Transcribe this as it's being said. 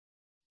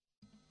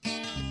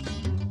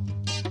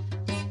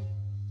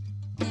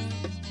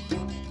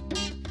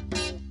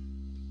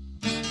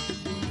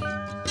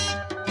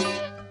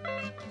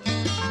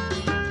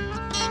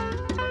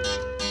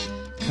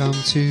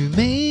Come to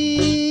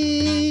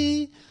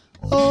me,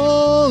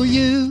 oh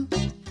you,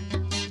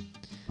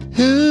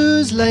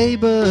 whose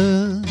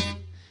labor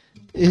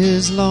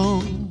is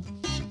long.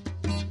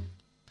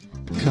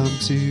 Come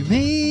to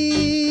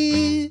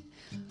me,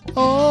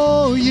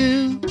 oh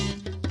you,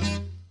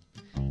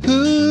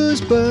 whose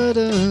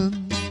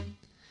burden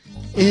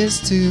is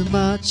too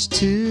much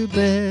to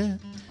bear.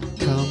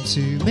 Come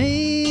to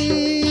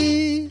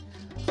me,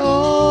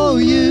 oh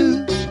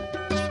you,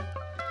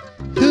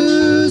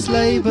 whose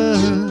labor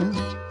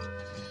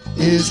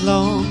is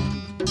long.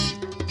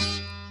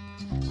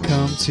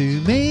 Come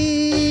to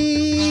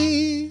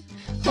me,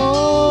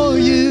 oh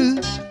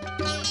you,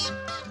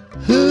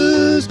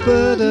 whose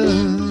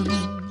burden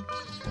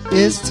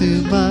is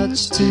too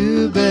much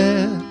to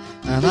bear,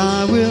 and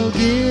I will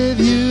give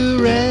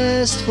you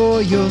rest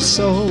for your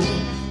soul.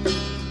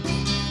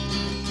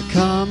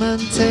 Come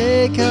and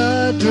take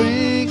a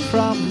drink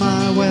from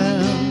my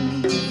well,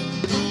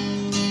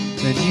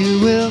 then you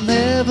will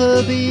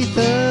never be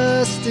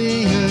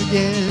thirsty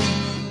again,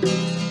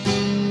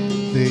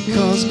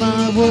 because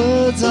my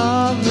words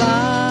of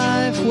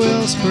life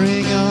will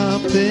spring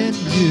up in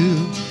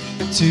you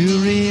to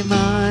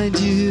remind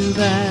you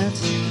that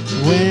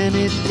when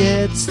it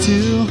gets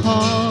too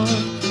hard,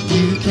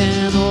 you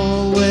can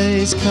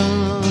always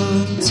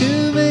come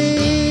to me.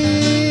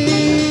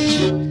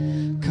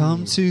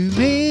 Come to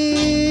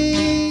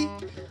me,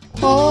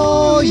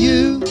 oh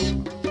you,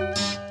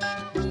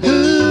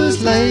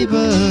 whose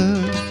labor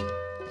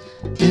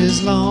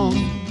is long.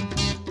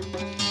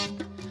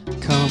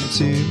 Come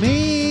to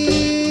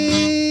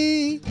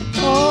me,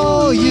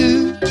 oh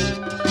you,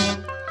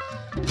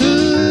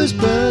 whose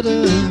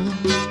burden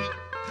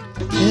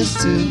is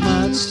too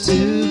much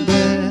to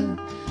bear.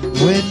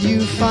 When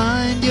you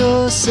find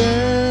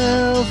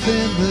yourself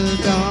in the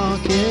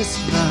darkest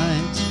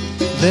night,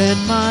 then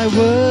my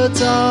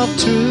words of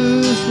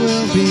truth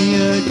will be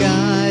a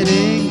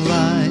guiding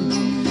light.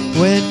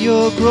 When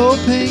you're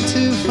groping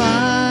to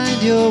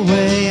find your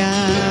way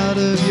out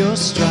of your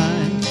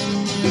strife,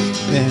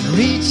 then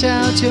reach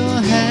out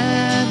your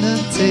hand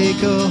and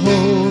take a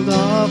hold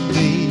of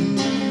me,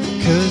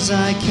 'cause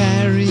I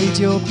carried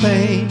your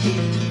pain,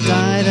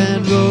 died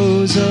and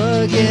rose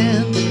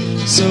again,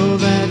 so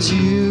that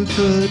you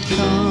could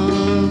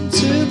come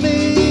to me.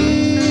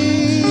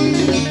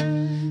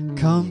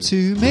 Come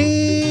to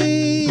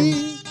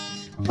me,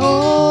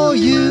 oh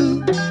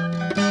you,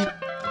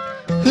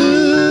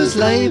 whose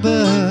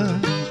labor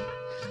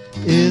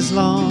is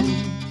long.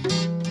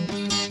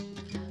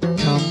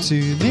 Come to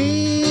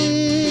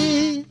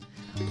me,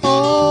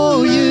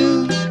 oh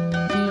you,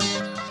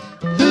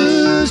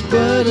 whose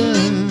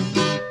burden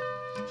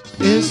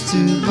is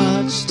too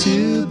much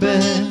to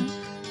bear.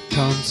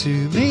 Come to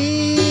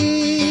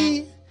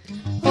me,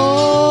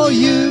 oh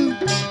you,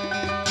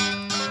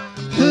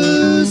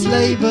 whose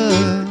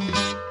labor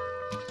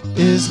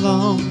is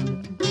long.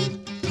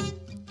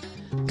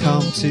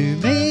 Come to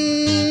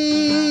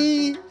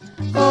me,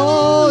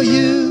 oh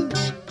you,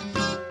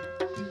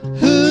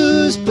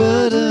 whose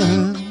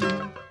burden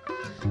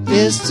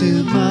is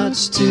too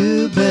much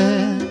to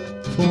bear.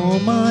 For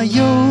my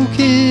yoke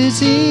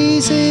is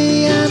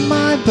easy and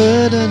my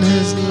burden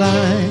is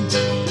light.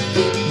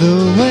 The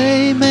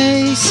way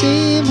may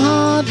seem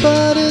hard,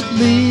 but it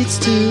leads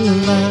to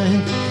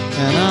life.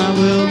 And I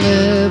will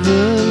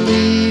never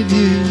leave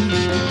you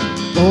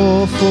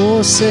or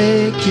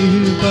forsake you,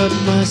 but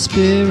my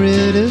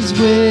spirit is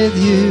with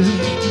you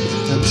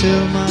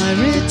until my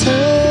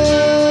return.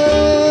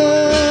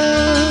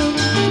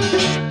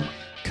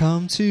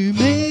 Come to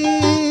me,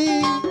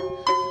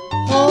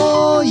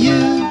 oh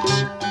you,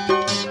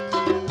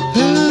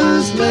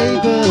 whose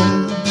labor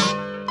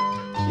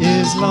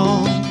is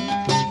long.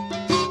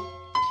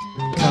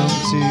 Come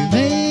to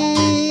me,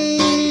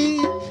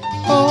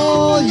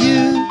 oh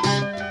you,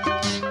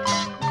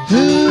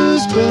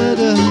 whose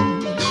burden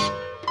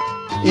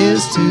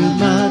is too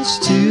much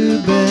to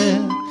bear.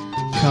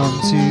 Come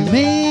to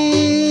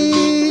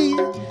me,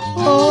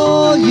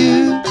 oh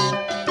you,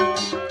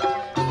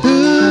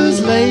 whose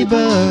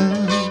labor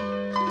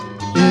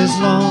is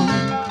long.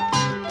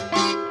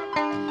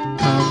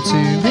 Come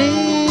to me,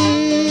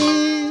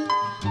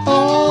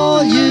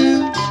 oh you,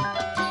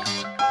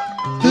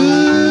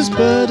 whose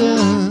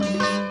burden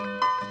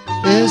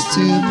is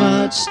too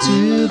much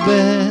to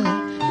bear.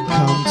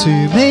 Come to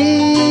me,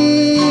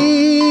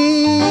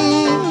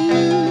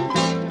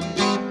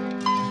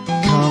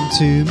 come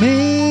to me,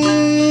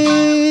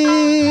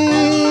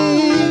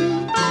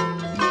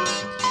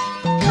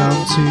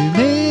 come to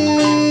me,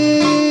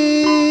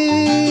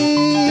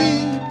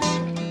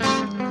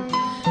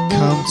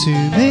 come to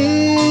me.